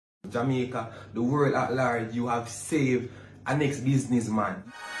Jamaica, the world at large, you have saved an ex-businessman.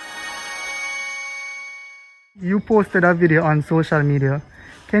 You posted a video on social media.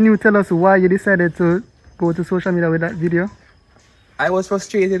 Can you tell us why you decided to go to social media with that video? I was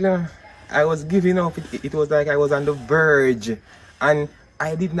frustrated. I was giving up. It was like I was on the verge. And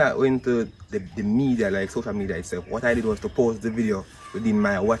I did not went to the media, like social media itself. What I did was to post the video within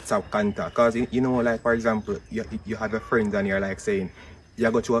my WhatsApp contact. Because, you know, like, for example, you have your friends and you're like saying, you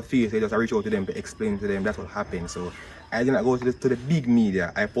go to a face, you just reach out to them to explain to them that's what happened. So I did not go to the big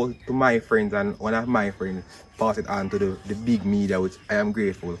media. I posted to my friends, and one of my friends passed it on to the big media, which I am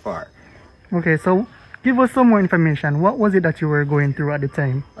grateful for. Okay, so give us some more information. What was it that you were going through at the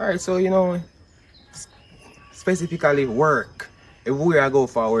time? Alright, so you know, specifically work. Everywhere I go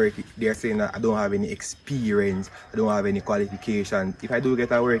for work, they're saying that I don't have any experience, I don't have any qualifications. If I do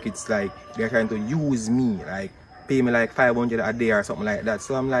get a work, it's like they're trying to use me, like pay me like 500 a day or something like that.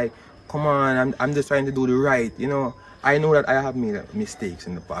 So I'm like, come on, I'm just trying to do the right, you know. I know that I have made mistakes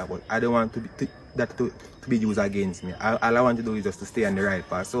in the past, but I don't want that to be used against me. All I want to do is just to stay on the right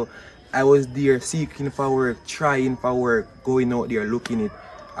path. So I was there seeking for work, trying for work, going out there looking it,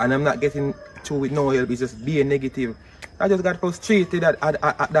 and I'm not getting through with no help. It's just being negative. I just got frustrated at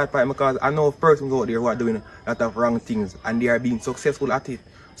that point because I know persons out there who are doing a lot of wrong things and they are being successful at it.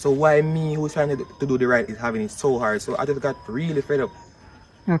 So why me, who's trying to do the right, is having it so hard? So I just got really fed up.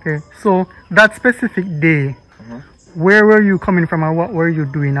 Okay, so that specific day, where were you coming from, or what were you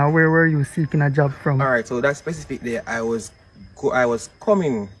doing, or where were you seeking a job from? Alright, so that specific day I was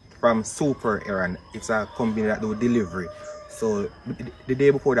coming from Super Errand. It's a company that do delivery. So the day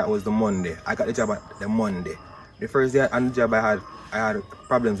before that was the Monday. I got the job at the Monday. The first day on the job I had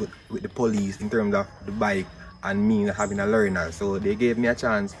problems with the police in terms of the bike and me not having a learner. So they gave me a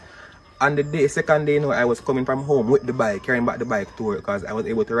chance. On the second day, you know, I was coming from home with the bike, carrying back the bike to work because I was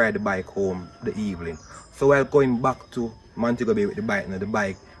able to ride the bike home the evening. So while going back to Montego Bay with the bike, the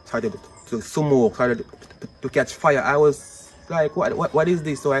bike started to smoke, started to catch fire. I was like, what is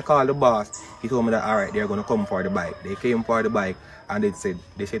this? So I called the boss. He told me that, all right, they're going to come for the bike. They came for the bike, and they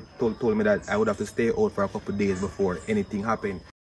told me that I would have to stay out for a couple of days before anything happened.